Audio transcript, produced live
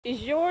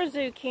Is your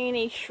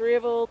zucchini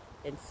shriveled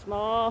and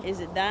small? Is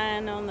it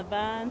dying on the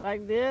vine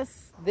like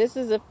this? This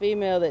is a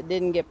female that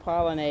didn't get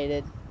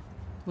pollinated.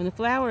 When the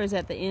flower is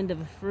at the end of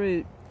a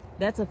fruit,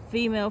 that's a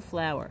female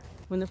flower.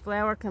 When the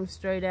flower comes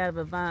straight out of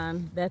a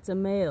vine, that's a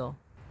male.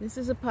 This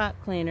is a pot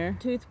cleaner.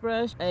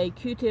 Toothbrush, a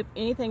Q-tip,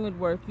 anything would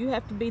work. You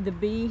have to be the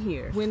bee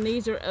here. When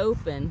these are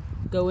open,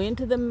 go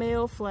into the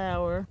male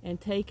flower and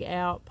take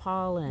out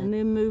pollen. And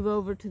then move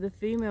over to the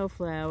female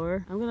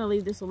flower. I'm gonna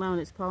leave this alone.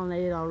 It's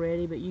pollinated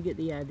already, but you get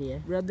the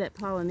idea. Rub that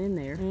pollen in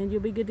there and you'll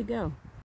be good to go.